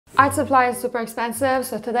Art supply is super expensive,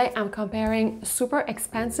 so today I'm comparing super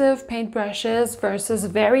expensive paintbrushes versus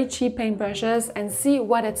very cheap paintbrushes and see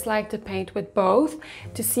what it's like to paint with both,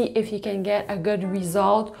 to see if you can get a good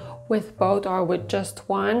result with both or with just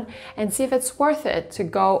one, and see if it's worth it to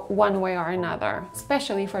go one way or another,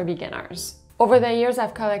 especially for beginners. Over the years,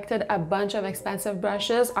 I've collected a bunch of expensive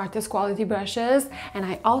brushes, artist quality brushes, and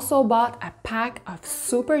I also bought a pack of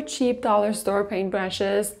super cheap dollar store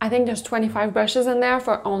paintbrushes. I think there's 25 brushes in there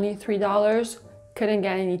for only $3. Couldn't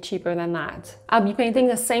get any cheaper than that. I'll be painting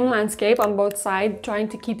the same landscape on both sides, trying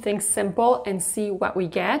to keep things simple and see what we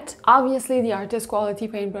get. Obviously, the artist quality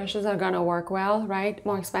paintbrushes are gonna work well, right?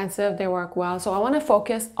 More expensive, they work well. So I wanna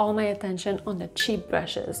focus all my attention on the cheap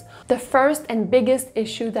brushes. The first and biggest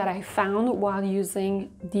issue that I found while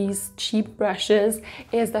using these cheap brushes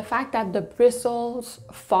is the fact that the bristles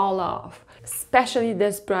fall off. Especially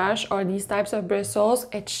this brush or these types of bristles,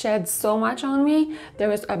 it sheds so much on me. There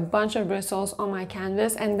was a bunch of bristles on my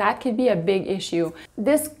canvas and that could be a big issue.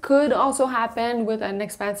 This could also happen with an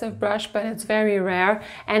expensive brush, but it's very rare.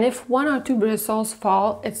 And if 1 or 2 bristles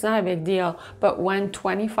fall, it's not a big deal. But when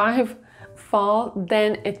 25 fall,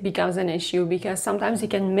 then it becomes an issue because sometimes you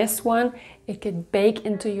can miss one, it could bake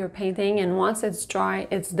into your painting, and once it's dry,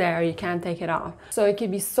 it's there, you can't take it off. So it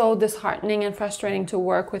can be so disheartening and frustrating to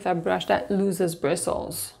work with a brush that loses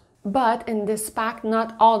bristles. But in this pack,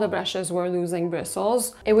 not all the brushes were losing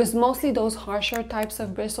bristles. It was mostly those harsher types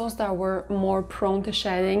of bristles that were more prone to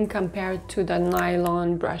shedding compared to the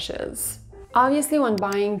nylon brushes. Obviously, when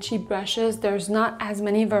buying cheap brushes, there's not as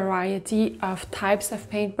many variety of types of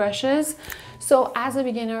paintbrushes. So as a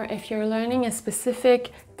beginner, if you're learning a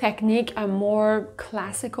specific technique, a more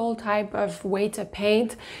classical type of way to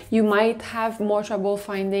paint, you might have more trouble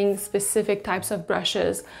finding specific types of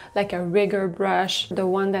brushes, like a rigger brush, the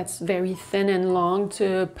one that's very thin and long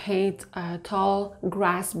to paint tall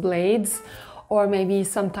grass blades, or maybe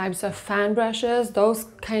some types of fan brushes. Those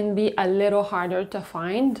can be a little harder to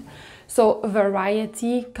find. So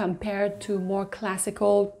variety compared to more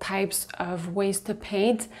classical types of ways to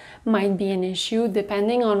paint might be an issue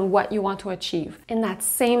depending on what you want to achieve. In that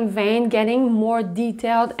same vein, getting more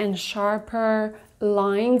detailed and sharper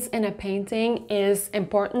lines in a painting is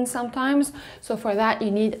important sometimes. So for that,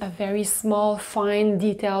 you need a very small, fine,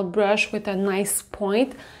 detailed brush with a nice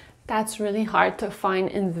point. That's really hard to find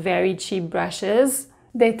in very cheap brushes.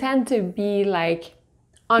 They tend to be like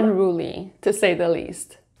unruly, to say the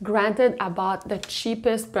least. Granted, I bought the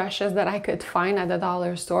cheapest brushes that I could find at the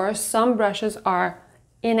dollar store. Some brushes are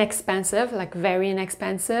inexpensive, like very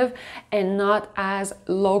inexpensive, and not as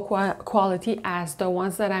low quality as the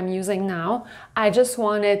ones that I'm using now. I just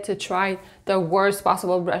wanted to try the worst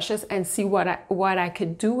possible brushes and see what I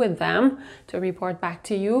could do with them to report back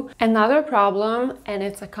to you. Another problem, and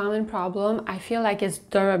it's a common problem, I feel like, is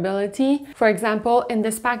durability. For example, in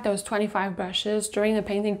this pack there was 25 brushes. During the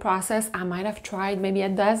painting process, I might have tried maybe a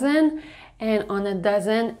dozen, and on a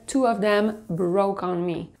dozen, 2 of them broke on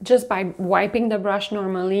me. Just by wiping the brush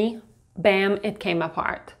normally, bam, it came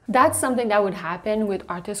apart. That's something that would happen with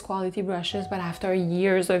artist quality brushes, but after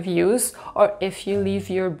years of use, or if you leave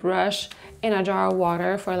your brush in a jar of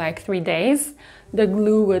water for like 3 days, the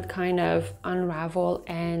glue would kind of unravel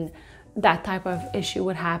and that type of issue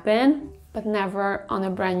would happen, but never on a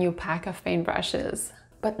brand new pack of paintbrushes.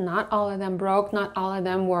 But not all of them broke, not all of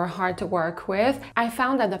them were hard to work with. I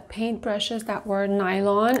found that the paint brushes that were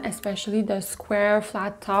nylon, especially the square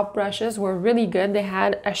flat top brushes, were really good. They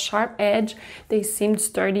had a sharp edge, they seemed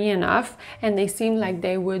sturdy enough, and they seemed like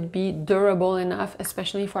they would be durable enough,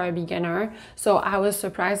 especially for a beginner. So I was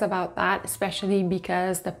surprised about that, especially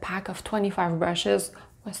because the pack of 25 brushes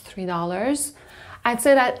was $3. I'd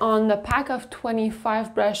say that on the pack of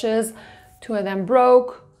 25 brushes, 2 of them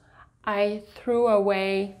broke. I threw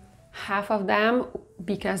away half of them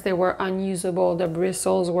because they were unusable. The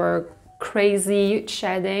bristles were crazy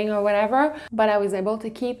shedding or whatever, but I was able to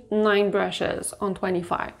keep 9 brushes on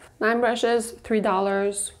 25. 9 brushes,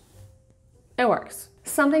 $3. It works.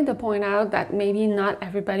 Something to point out that maybe not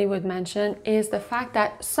everybody would mention is the fact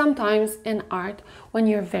that sometimes in art, when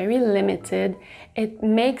you're very limited, it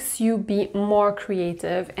makes you be more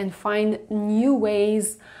creative and find new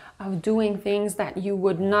ways of doing things that you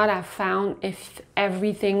would not have found if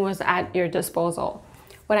everything was at your disposal.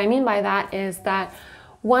 What I mean by that is that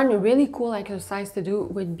one really cool exercise to do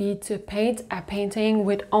would be to paint a painting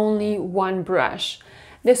with only 1 brush.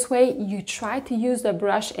 This way you try to use the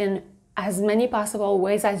brush in as many possible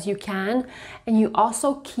ways as you can, and you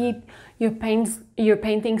also keep your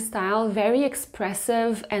painting style very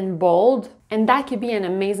expressive and bold. And that could be an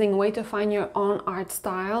amazing way to find your own art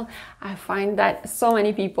style. I find that so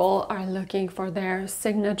many people are looking for their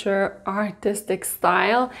signature artistic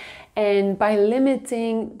style, and by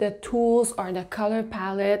limiting the tools or the color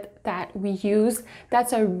palette that we use,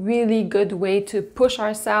 that's a really good way to push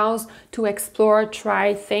ourselves to explore,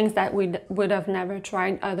 try things that we would have never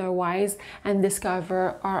tried otherwise, and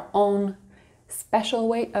discover our own special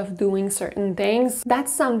way of doing certain things.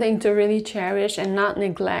 That's something to really cherish and not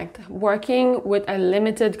neglect. Working with a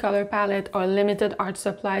limited color palette or limited art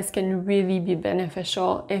supplies can really be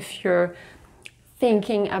beneficial if you're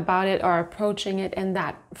thinking about it or approaching it in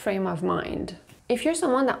that frame of mind. If you're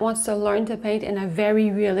someone that wants to learn to paint in a very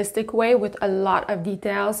realistic way with a lot of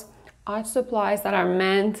details, art supplies that are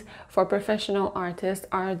meant for professional artists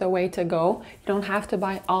are the way to go. You don't have to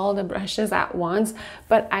buy all the brushes at once,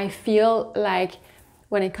 but I feel like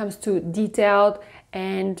when it comes to detailed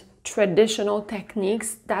and traditional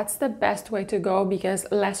techniques, that's the best way to go, because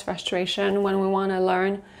less frustration when we want to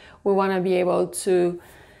learn. We want to be able to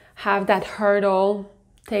have that hurdle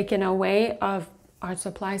taken away of art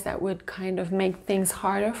supplies that would kind of make things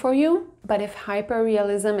harder for you. But if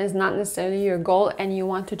hyperrealism is not necessarily your goal and you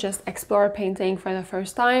want to just explore painting for the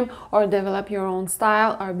first time, or develop your own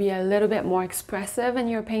style, or be a little bit more expressive in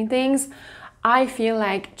your paintings, I feel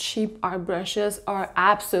like cheap art brushes are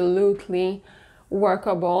absolutely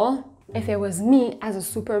workable. If it was me as a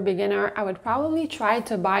super beginner, I would probably try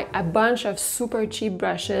to buy a bunch of super cheap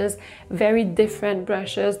brushes, very different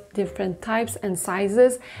brushes, different types and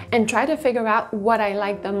sizes, and try to figure out what I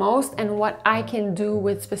like the most and what I can do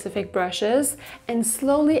with specific brushes. And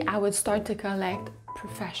slowly I would start to collect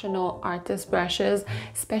professional artist brushes,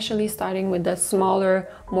 especially starting with the smaller,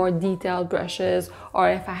 more detailed brushes. Or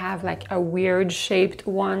if I have like a weird shaped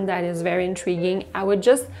one that is very intriguing, I would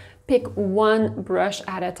just pick one brush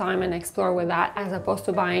at a time and explore with that, as opposed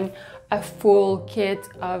to buying a full kit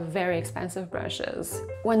of very expensive brushes.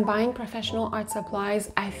 When buying professional art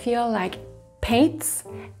supplies, I feel like paints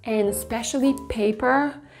and especially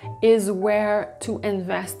paper is where to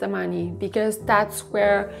invest the money, because that's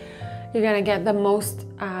where you're gonna get the most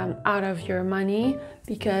out of your money,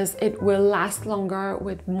 because it will last longer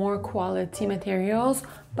with more quality materials.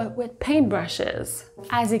 But with paintbrushes,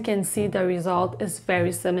 as you can see, the result is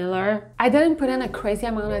very similar. I didn't put in a crazy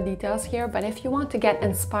amount of details here, but if you want to get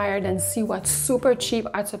inspired and see what super cheap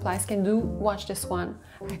art supplies can do, watch this one.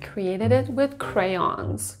 I created it with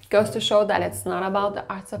crayons. Goes to show that it's not about the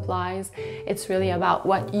art supplies, it's really about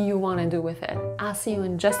what you want to do with it. I'll see you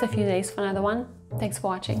in just a few days for another one. Thanks for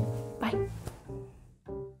watching. Bye.